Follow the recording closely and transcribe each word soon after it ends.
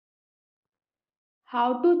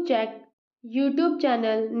How to check YouTube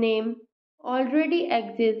channel name already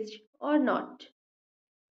exists or not.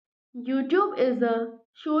 YouTube is a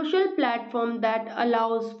social platform that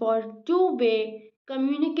allows for two-way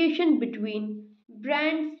communication between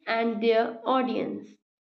brands and their audience.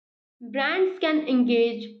 Brands can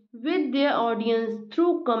engage with their audience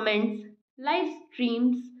through comments, live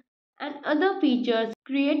streams, and other features,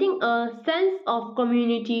 creating a sense of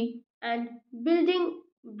community and building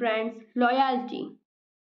brands' loyalty.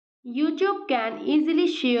 YouTube can easily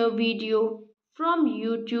share video from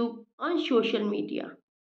YouTube on social media.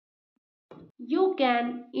 You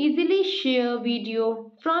can easily share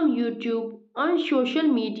video from YouTube on social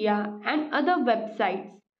media and other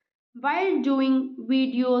websites. While doing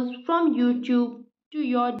videos from YouTube to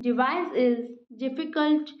your device is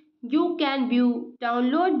difficult, you can view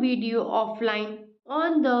download video offline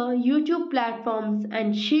on the YouTube platforms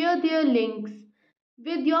and share their links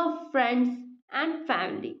with your friends and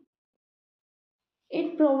family.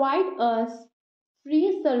 It provides us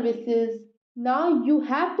free services. Now you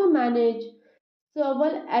have to manage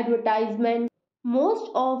several advertisements, most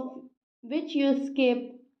of which you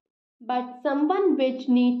skip, but someone which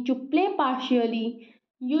need to play partially.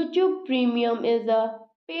 YouTube Premium is a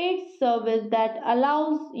paid service that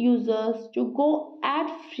allows users to go ad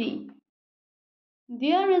free.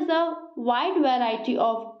 There is a wide variety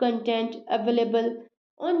of content available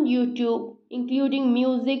on YouTube, including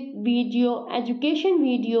music, video, education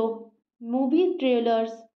video, movie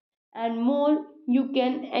trailers, and more. You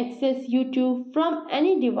can access YouTube from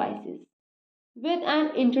any devices with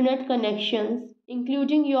an internet connections,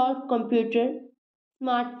 including your computer,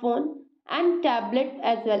 smartphone, and tablet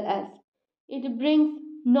as well as. It brings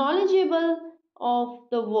knowledgeable of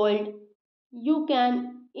the world. You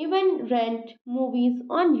can even rent movies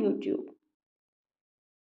on YouTube.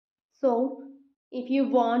 So, if you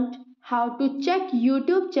want how to check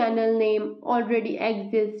YouTube channel name already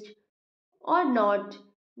exists or not,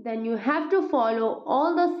 then you have to follow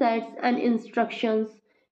all the steps and instructions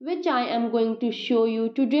which I am going to show you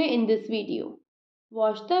today in this video.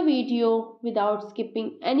 Watch the video without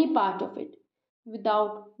skipping any part of it.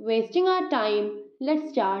 Without wasting our time,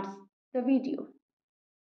 let's start the video.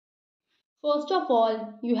 First of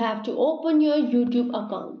all, you have to open your YouTube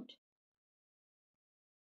account.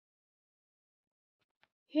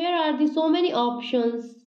 Here are the so many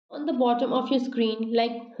options on the bottom of your screen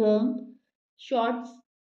like home, shorts,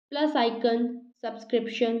 plus icon,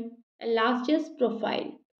 subscription, and last is profile.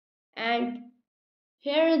 And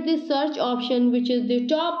here is the search option which is the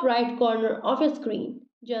top right corner of your screen.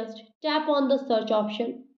 Just tap on the search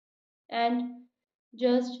option and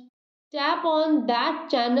just tap on that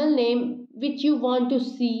channel name which you want to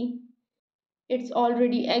see it's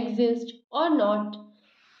already exist or not.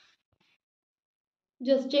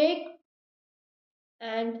 Just take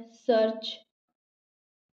and search.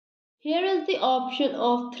 Here is the option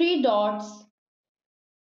of three dots.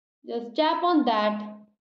 Just tap on that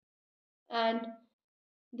and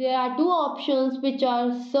there are two options which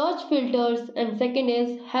are search filters and second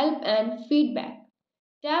is help and feedback.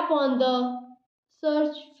 Tap on the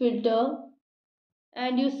search filter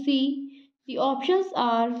and you see the options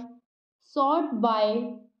are sort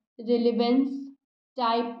by relevance,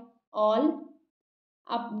 type all,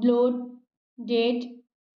 upload date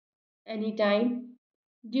anytime,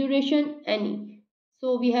 duration any.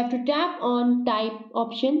 So we have to tap on type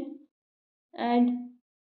option and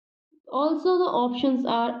also the options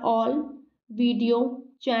are all, video,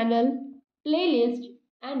 channel, playlist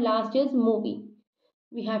and last is movie.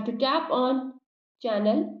 We have to tap on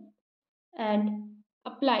channel and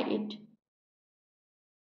apply it.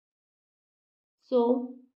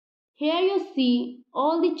 So here you see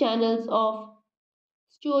all the channels of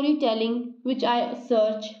storytelling which I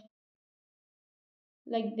search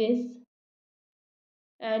like this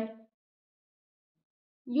and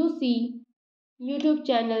you see YouTube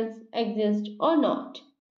channels exist or not.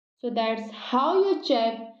 So that's how you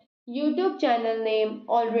check YouTube channel name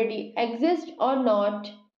already exists or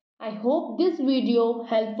not. I hope this video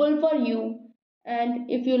helpful for you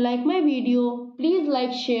and if you like my video please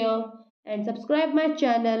like, share and subscribe my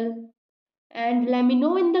channel and let me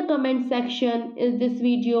know in the comment section is this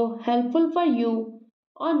video helpful for you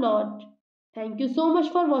or not. Thank you so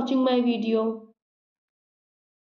much for watching my video.